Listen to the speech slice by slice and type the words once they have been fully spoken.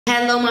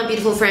Hello my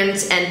beautiful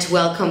friends and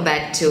welcome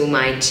back to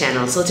my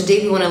channel. So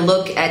today we want to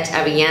look at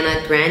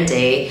ARIANA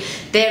Grande.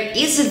 There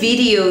is a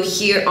video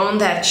here on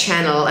that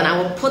channel and I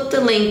will put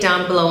the link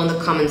down below in the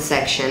comment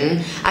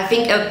section. I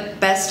think a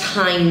best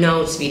high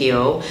notes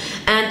video.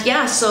 And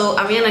yeah, so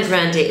ARIANA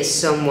Grande is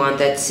someone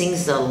that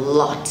sings a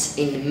lot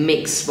in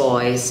mixed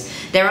voice.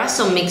 There are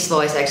some mixed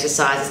voice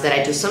exercises that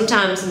I do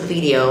sometimes in the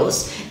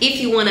videos. If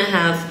you want to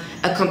have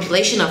a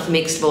compilation of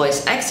mixed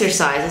voice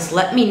exercises,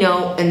 let me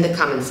know in the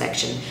comment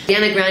section.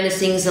 ARIANA Grande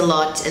sings a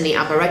lot in the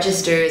upper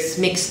registers,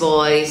 mixed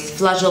voice,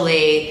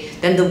 flageolet,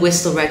 then the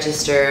whistle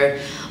register.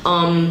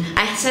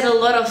 I said a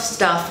lot of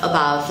stuff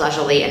about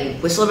flageolet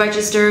and whistle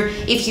register.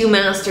 If you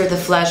master the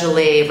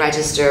flageolet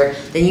register,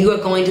 then you are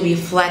going to be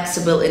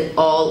flexible in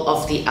all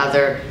of the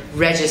other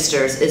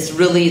registers. It's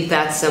really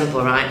that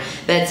simple, right?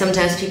 But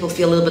sometimes people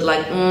feel a little bit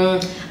like,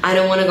 I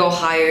don't want to go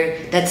higher,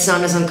 that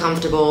sound is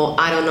uncomfortable,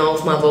 I don't know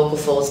if my vocal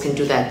folds can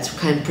do that,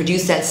 can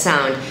produce that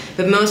sound.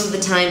 But most of the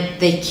time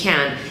they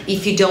can.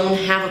 If you don't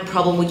have a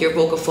problem with your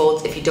vocal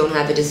folds, if you don't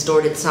have a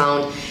distorted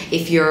sound,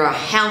 if you're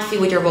healthy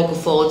with your vocal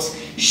folds,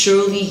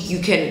 surely you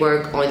can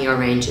work on your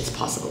range, it's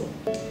possible.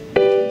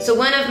 So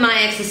one of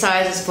my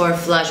exercises for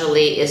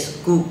flageolet is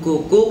goop,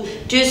 goop, goop.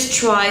 Just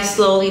try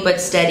slowly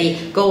but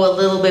steady, go a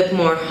little bit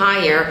more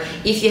higher.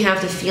 If you have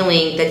the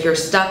feeling that you're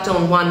stuck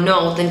on one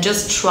note, then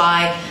just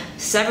try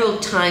several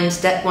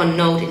times that one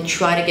note and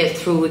try to get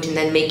through it and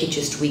then make it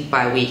just week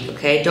by week,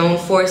 okay? Don't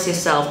force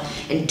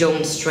yourself and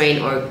don't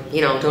strain or,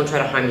 don't try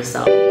to harm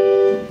yourself.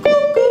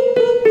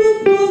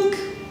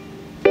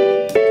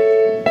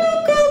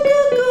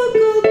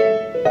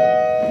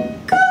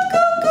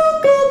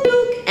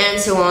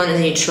 So on, and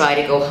then you try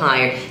to go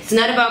higher. It's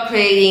not about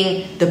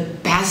creating the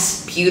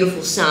best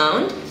beautiful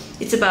sound,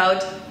 it's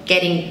about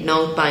getting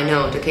note by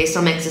note, okay?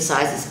 Some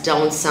exercises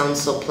don't sound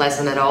so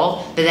pleasant at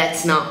all, but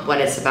that's not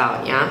what it's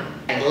about, yeah?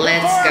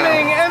 Let's go.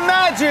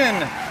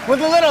 Imagine,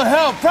 with a little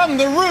help from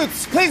the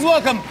roots, please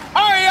welcome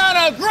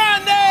ARIANA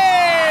Grande!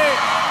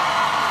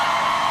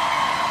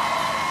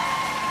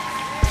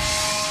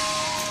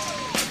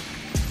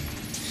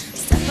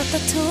 Step up the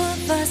two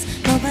of us,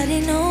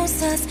 nobody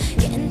knows us.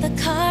 Get in the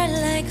car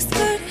like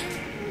skirt.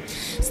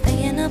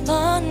 Staying up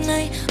all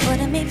night,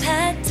 order me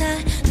pad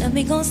thai. Then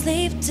we gon'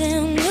 sleep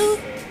till noon.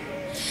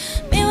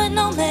 Me with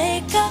no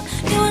makeup,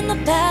 you in the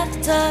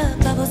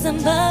bathtub, bubbles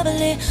and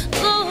bubbly.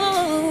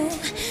 Ooh,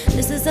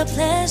 this is a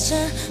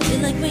pleasure. Feel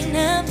like we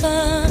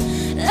never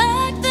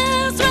like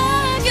this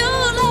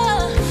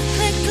regular.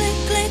 Click, click,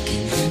 click,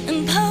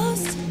 and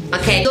post.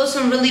 Okay, goes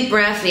from really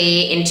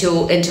breathy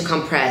into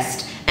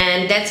compressed.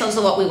 And that's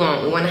also what we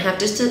want. We want to have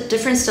just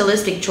different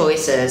stylistic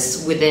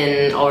choices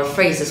within our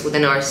phrases,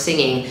 within our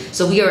singing.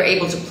 So we are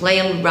able to play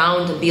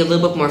around and be a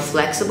little bit more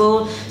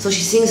flexible. So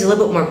she sings a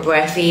little bit more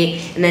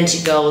breathy and then she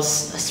goes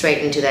straight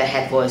into that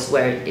head voice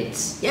where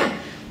it's,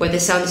 where the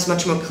sound is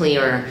much more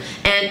clearer.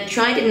 And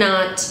try to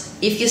not,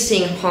 if you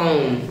sing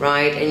home,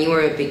 right, and you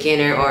are a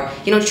beginner or,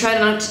 try to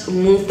not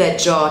move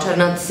that jaw, try to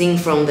not sing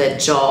from the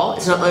jaw.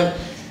 It's not,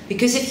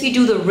 because if you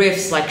do the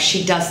riffs like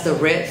she does the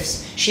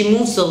riffs, she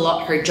moves a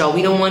lot her jaw.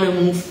 We don't want to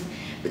move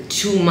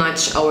too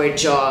much our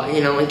jaw,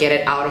 and get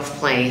it out of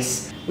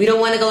place. We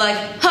don't want to go like,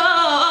 oh.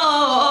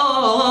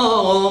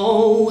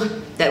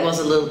 That was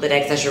a little bit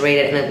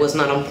exaggerated and it was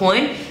not on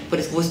point, but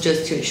it was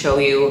just to show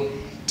you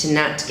to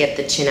not get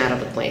the chin out of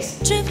the place.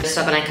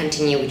 Stop and I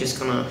continue, we're just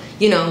gonna,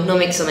 not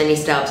make so many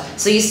stops.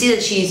 So you see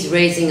that she's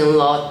raising a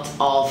lot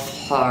of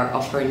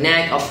her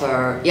neck, of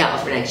her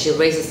neck. She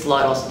raises a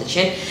lot also the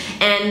chin.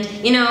 And,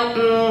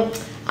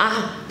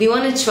 we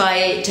want to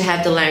try to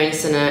have the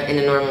larynx in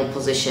a normal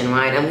position,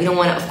 right? And we don't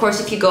want to, of course,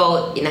 if you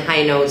go in a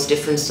high notes,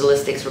 different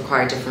stylistics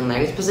require different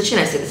larynx position.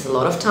 I say this a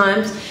lot of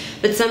times.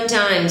 But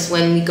sometimes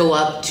when we go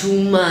up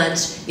too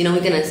much,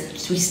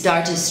 we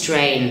start to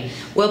strain.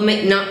 Well,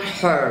 not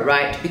her,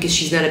 right? Because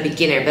she's not a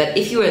beginner. But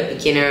if you're a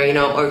beginner,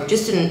 or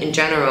just in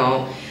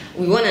general,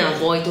 we want to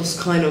avoid those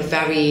kind of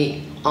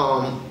very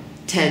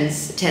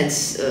tense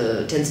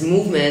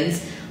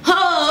movements.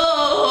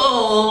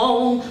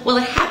 Oh, well,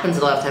 it happens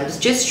a lot of times.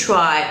 Just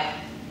try,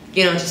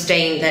 to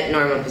stay in that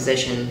normal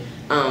position.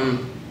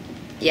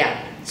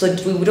 So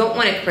we don't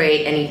want to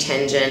create any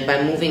tension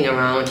by moving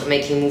around or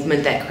making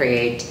movement that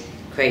create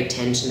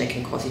tension that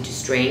can cause you to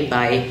strain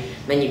by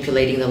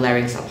manipulating the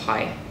larynx up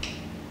high.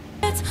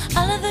 Let's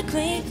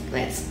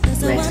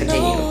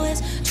continue.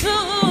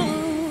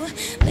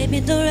 Baby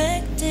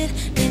directed,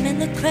 name in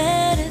the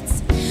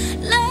credits,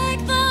 like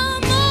the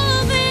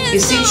movies. You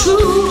see,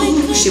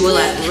 true. She will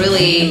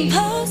really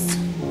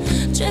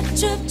drip,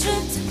 drip,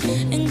 drip,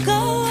 and go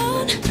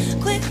on.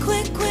 Quick,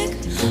 quick, quick.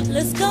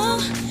 Let's go.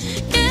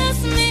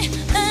 Kiss me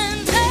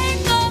and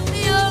take off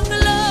your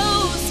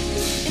clothes.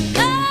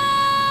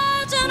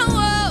 Imagine a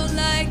world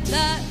like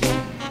that.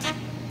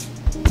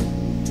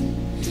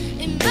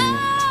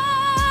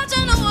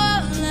 Imagine a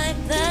world like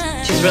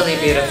that. She's really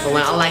beautiful.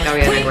 I like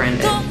ARIANA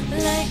Grande.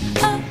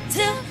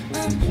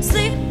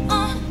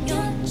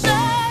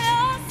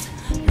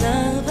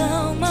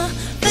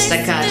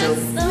 Staccato.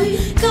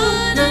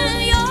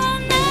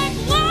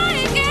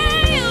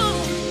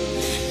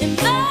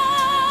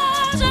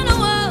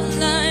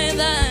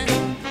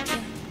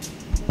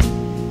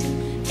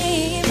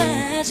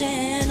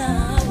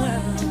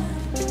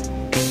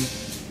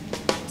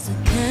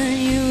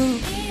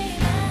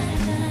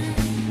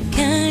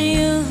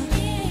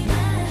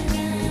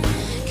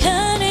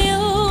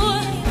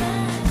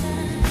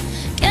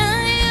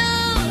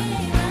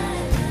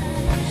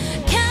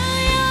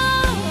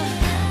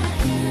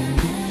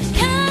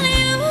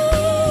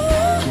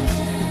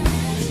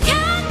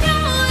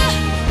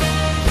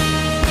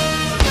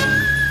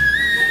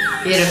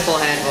 Beautiful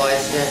head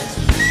voice. Yeah.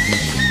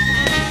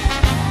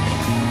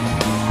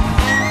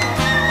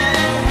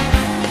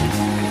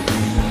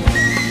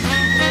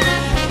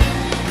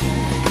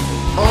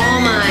 Oh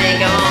my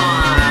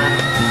god.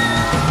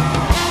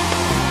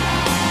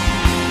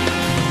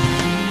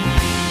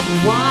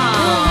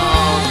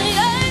 Wow.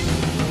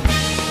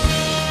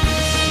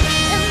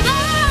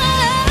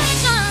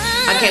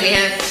 Okay,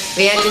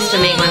 we had just to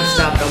make one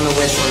stop on the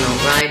whistle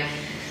note, right?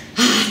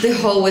 The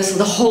whole whistle,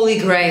 the holy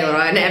grail,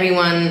 right? And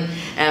everyone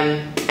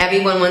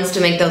wants to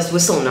make those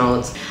whistle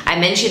notes. I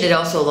mentioned it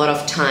also a lot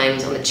of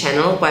times on the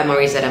channel by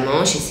Maurice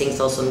Adamant. She sings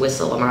also in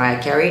whistle or Mariah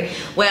Carey.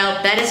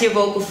 Well, that is your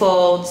vocal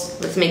folds.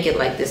 Let's make it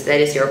like this. That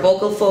is your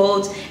vocal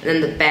folds, and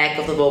then the back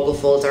of the vocal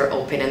folds are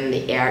open and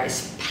the air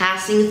is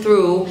passing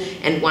through,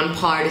 and one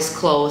part is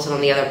closed and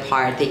on the other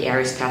part the air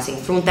is passing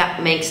through.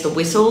 That makes the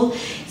whistle.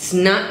 It's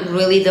not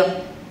really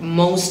the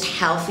most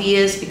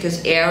healthiest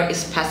because air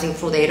is passing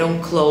through, they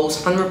don't close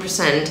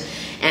 100%,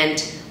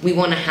 and we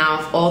want to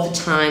have all the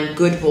time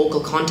good vocal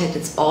contact.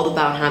 It's all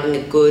about having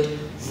a good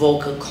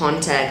vocal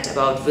contact,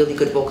 about really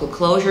good vocal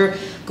closure.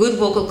 Good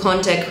vocal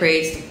contact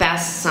creates the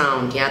best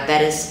sound, yeah,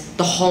 that is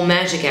the whole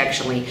magic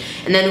actually.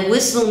 And then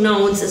whistle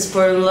notes is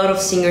for a lot of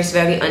singers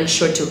very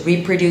unsure to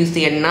reproduce.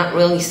 They are not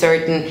really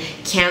certain,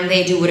 can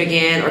they do it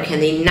again or can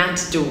they not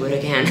do it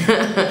again?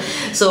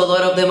 So a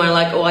lot of them are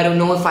like, oh, I don't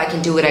know if I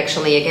can do it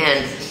actually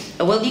again.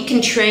 Well, you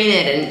can train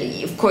it,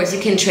 and of course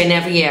you can train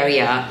every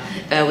area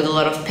with a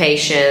lot of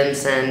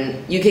patience,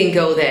 and you can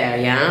go there,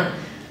 yeah?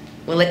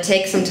 Well, it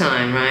takes some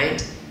time, right?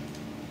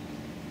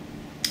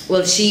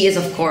 Well, she is,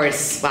 of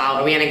course,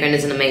 wow, Ariana Grande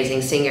is an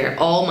amazing singer.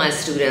 All my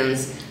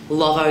students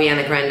love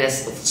Ariana Grande.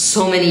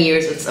 So many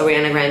years with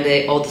Ariana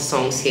Grande, all the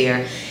songs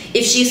here.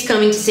 If she's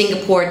coming to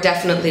Singapore,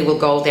 definitely we'll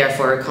go there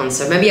for a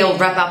concert. Maybe I'll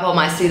wrap up all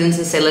my students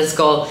and say, let's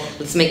go,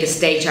 let's make a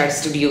stage art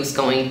studios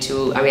going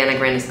to Ariana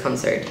Grande's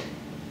concert.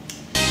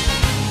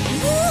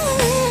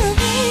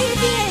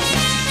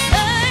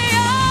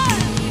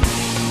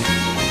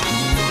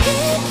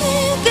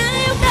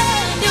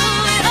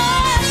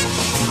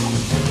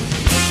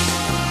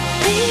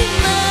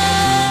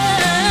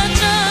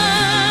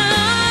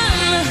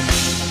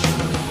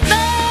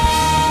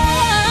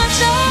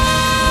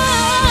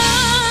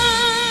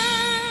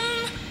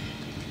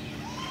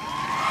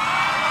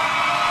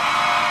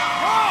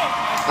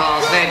 Oh,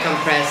 it's very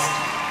compressed.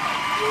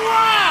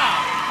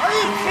 Wow! Are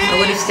you kidding? I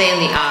would have stayed in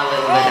the A a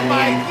little bit in the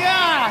end. Oh my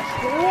gosh!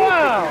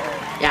 Wow!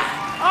 Yeah.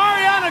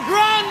 Ariana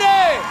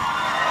Grande!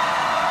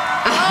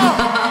 Oh,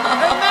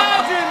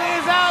 Imagine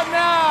is out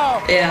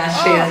now! Yeah,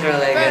 she is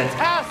really good.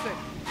 Fantastic!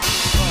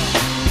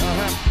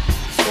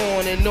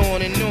 On and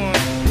on and on.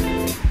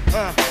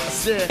 I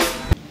said.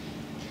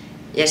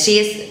 Yeah, she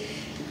is,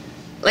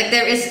 like,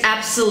 there is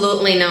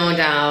absolutely no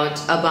doubt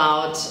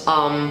about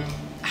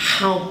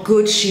how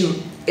good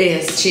she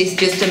is. She's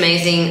just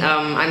amazing.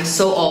 I'm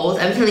so old.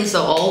 I'm feeling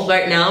so old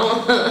right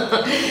now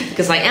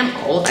because I am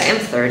old. I am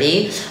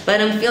 30, but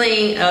I'm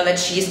feeling that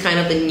she's kind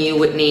of the new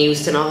Whitney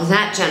Houston of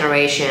that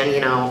generation, you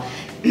know,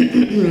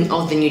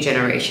 of the new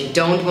generation.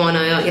 Don't want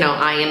to, you know,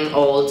 I am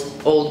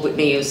old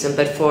Whitney Houston,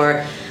 but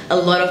for a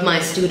lot of my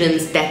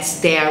students, that's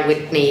their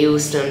Whitney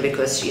Houston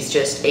because she's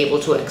just able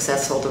to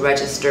access all the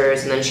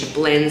registers and then she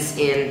blends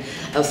in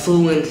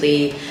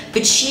fluently.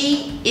 But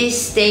she is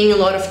staying a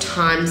lot of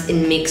times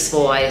in mixed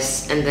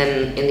voice and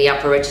then in the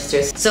upper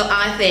registers. So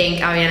I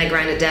think Ariana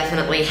Grande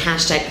definitely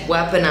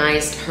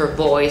 #weaponized her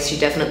voice. She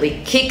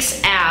definitely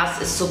kicks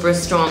ass, is super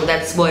strong.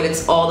 That's what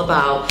it's all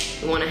about.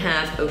 We want to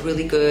have a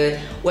really good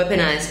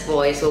weaponized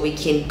voice where we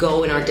can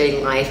go in our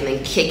daily life and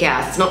then kick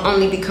ass. It's not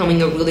only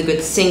becoming a really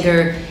good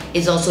singer,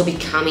 it's also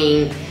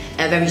becoming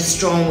very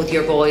strong with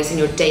your voice in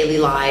your daily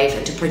life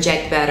and to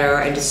project better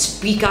and to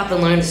speak up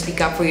and learn to speak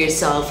up for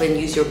yourself and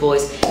use your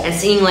voice. And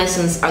singing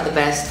lessons are the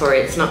best for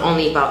it. It's not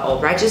only about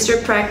all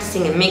registered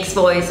practicing and mixed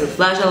voice and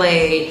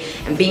flageolet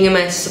and being a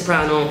mezzo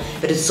soprano,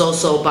 but it's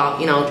also about,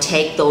 you know,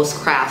 take those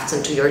crafts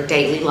into your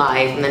daily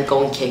life and then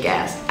go and kick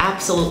ass.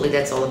 Absolutely,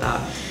 that's all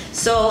about.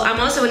 So I'm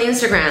also on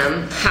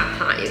Instagram.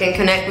 You can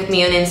connect with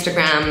me on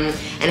Instagram,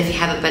 and if you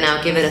haven't by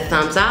now, give it a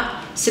thumbs up.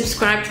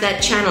 Subscribe to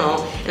that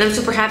channel, and I'm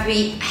super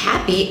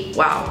happy,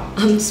 wow,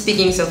 I'm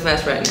speaking so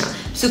fast right now.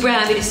 Super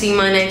happy to see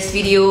my next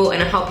video,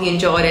 and I hope you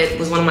enjoyed it. It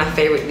was one of my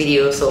favorite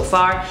videos so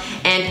far,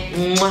 and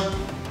mwah,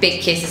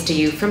 big kisses to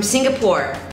you from Singapore.